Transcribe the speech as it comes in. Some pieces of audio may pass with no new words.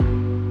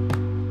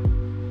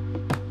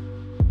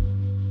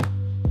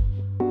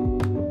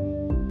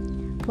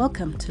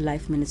Welcome to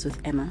Life Minutes with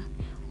Emma.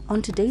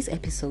 On today's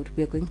episode,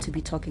 we are going to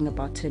be talking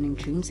about turning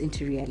dreams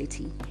into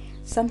reality,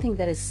 something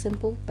that is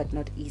simple but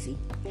not easy.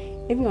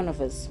 Every one of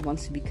us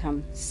wants to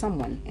become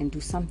someone and do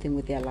something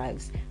with their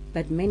lives,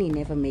 but many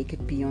never make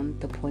it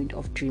beyond the point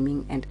of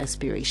dreaming and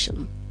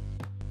aspiration.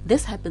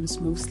 This happens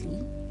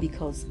mostly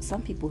because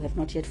some people have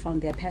not yet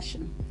found their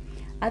passion.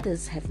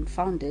 Others haven't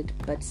found it,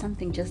 but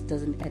something just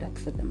doesn't add up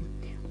for them.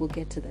 We'll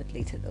get to that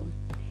later though.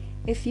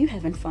 If you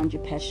haven't found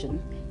your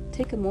passion,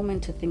 take a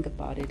moment to think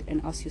about it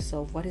and ask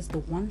yourself, what is the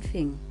one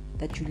thing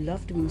that you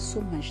love doing so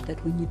much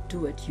that when you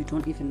do it, you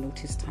don't even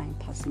notice time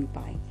passing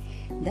by?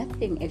 That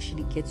thing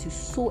actually gets you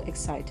so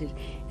excited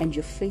and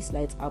your face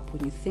lights up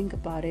when you think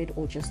about it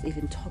or just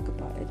even talk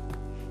about it.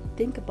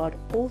 Think about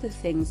all the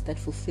things that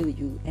fulfill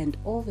you and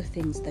all the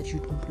things that you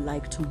don't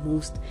like to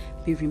most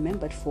be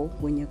remembered for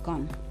when you're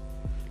gone.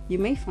 You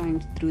may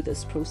find through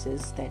this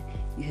process that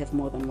you have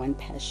more than one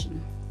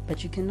passion,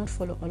 but you cannot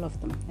follow all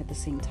of them at the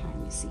same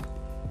time, you see.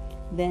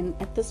 Then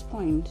at this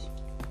point,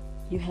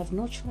 you have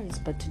no choice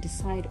but to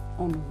decide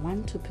on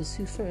one to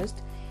pursue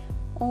first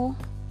or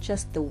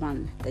just the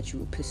one that you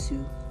will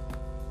pursue.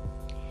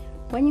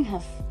 When you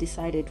have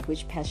decided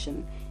which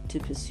passion to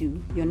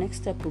pursue, your next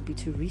step will be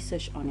to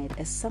research on it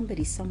as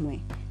somebody somewhere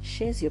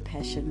shares your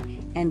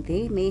passion and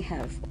they may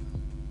have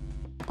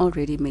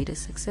already made a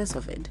success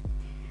of it.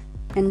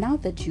 And now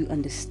that you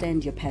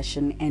understand your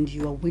passion and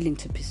you are willing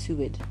to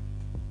pursue it,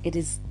 it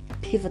is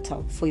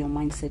pivotal for your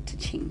mindset to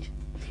change.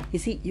 You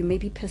see, you may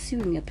be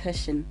pursuing a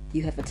passion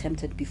you have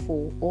attempted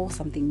before or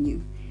something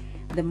new.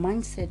 The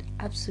mindset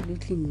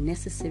absolutely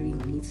necessary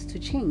needs to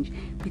change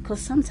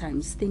because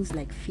sometimes things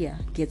like fear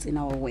gets in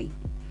our way.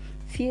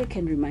 Fear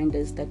can remind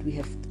us that we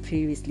have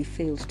previously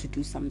failed to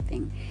do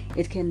something.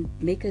 It can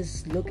make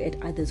us look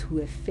at others who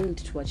have failed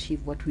to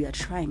achieve what we are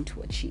trying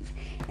to achieve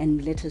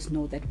and let us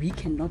know that we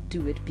cannot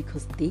do it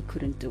because they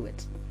couldn't do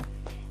it.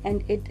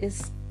 And it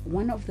is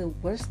one of the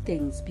worst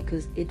things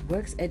because it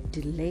works at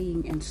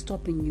delaying and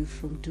stopping you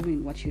from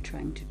doing what you're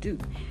trying to do.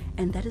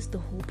 And that is the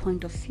whole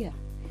point of fear,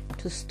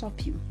 to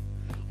stop you.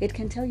 It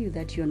can tell you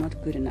that you're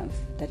not good enough,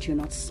 that you're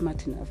not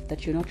smart enough,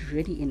 that you're not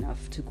ready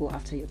enough to go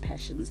after your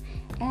passions.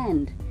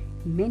 And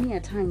many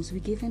a times we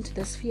give in to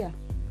this fear.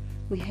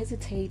 We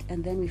hesitate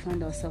and then we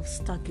find ourselves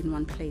stuck in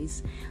one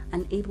place,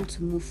 unable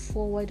to move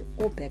forward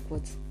or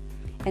backwards.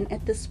 And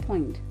at this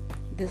point,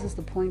 this is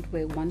the point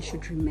where one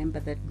should remember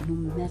that no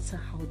matter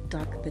how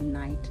dark the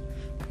night,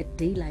 a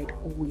daylight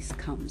always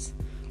comes.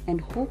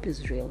 And hope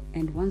is real.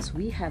 And once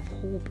we have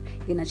hope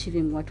in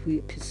achieving what we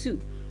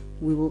pursue,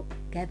 we will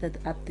gather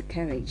up the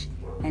courage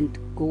and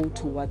go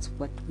towards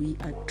what we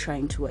are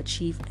trying to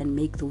achieve and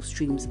make those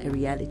dreams a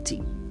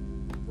reality.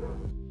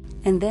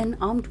 And then,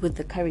 armed with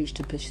the courage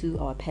to pursue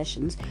our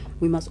passions,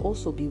 we must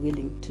also be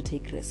willing to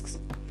take risks.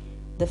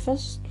 The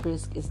first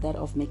risk is that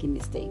of making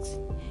mistakes.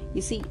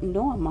 You see,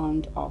 no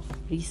amount of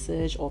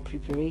research or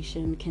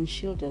preparation can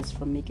shield us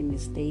from making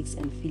mistakes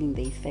and feeling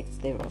the effects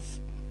thereof.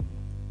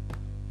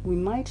 We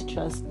might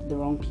trust the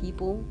wrong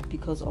people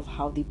because of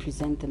how they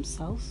present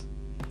themselves.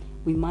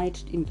 We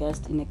might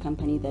invest in a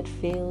company that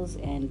fails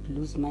and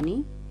lose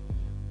money.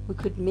 We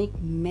could make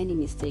many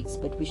mistakes,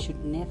 but we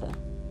should never,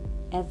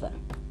 ever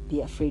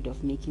be afraid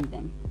of making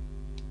them.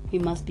 We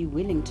must be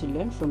willing to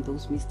learn from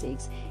those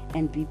mistakes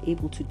and be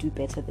able to do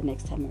better the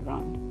next time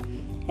around.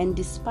 And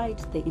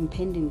despite the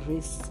impending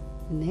risks,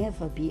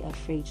 never be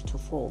afraid to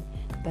fall,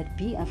 but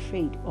be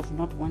afraid of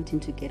not wanting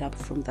to get up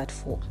from that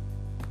fall.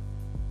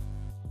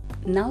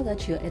 Now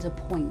that you're at a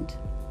point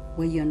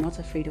where you're not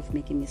afraid of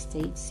making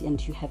mistakes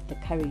and you have the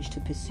courage to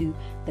pursue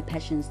the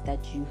passions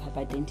that you have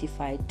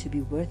identified to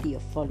be worthy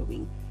of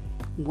following,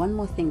 one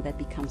more thing that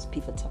becomes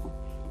pivotal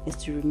is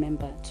to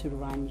remember to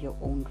run your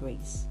own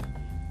race.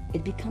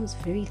 It becomes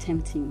very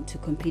tempting to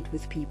compete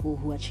with people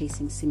who are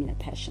chasing similar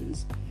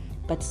passions,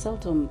 but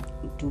seldom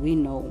do we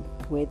know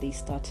where they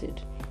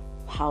started,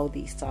 how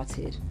they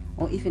started,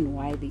 or even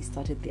why they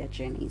started their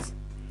journeys.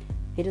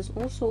 It is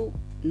also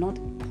not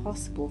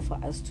possible for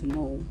us to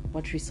know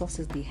what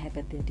resources they have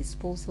at their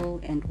disposal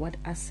and what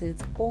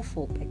assets or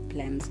fallback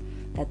plans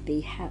that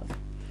they have.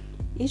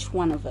 Each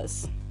one of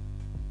us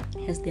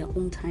has their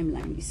own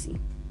timeline, you see.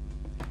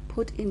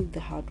 Put in the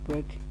hard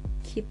work,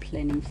 keep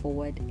planning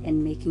forward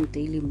and making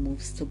daily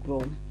moves to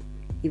grow.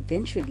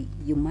 Eventually,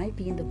 you might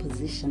be in the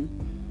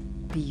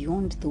position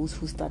beyond those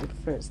who started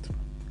first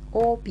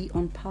or be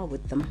on par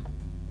with them.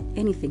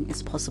 Anything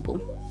is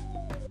possible.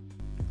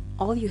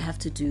 All you have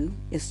to do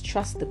is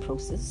trust the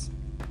process,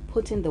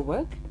 put in the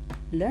work,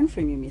 learn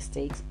from your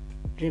mistakes,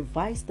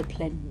 revise the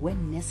plan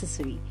when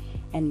necessary,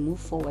 and move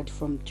forward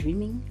from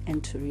dreaming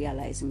and to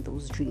realizing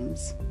those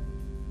dreams.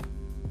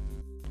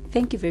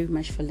 Thank you very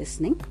much for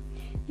listening.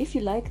 If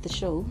you like the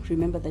show,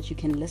 remember that you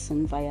can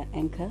listen via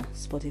Anchor,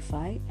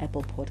 Spotify,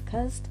 Apple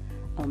Podcast,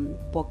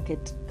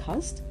 Pocket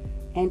Cast,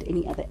 and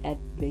any other app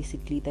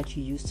basically that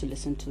you use to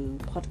listen to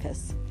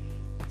podcasts.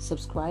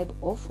 Subscribe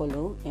or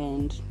follow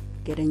and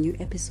get a new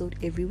episode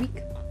every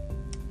week.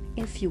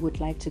 If you would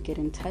like to get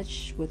in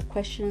touch with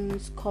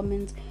questions,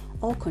 comments,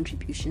 or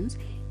contributions,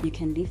 you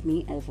can leave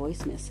me a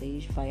voice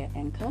message via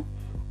Anchor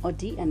or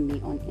DM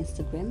me on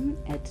Instagram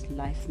at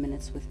Life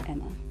Minutes with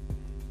Emma.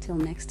 Till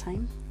next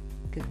time,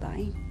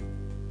 goodbye.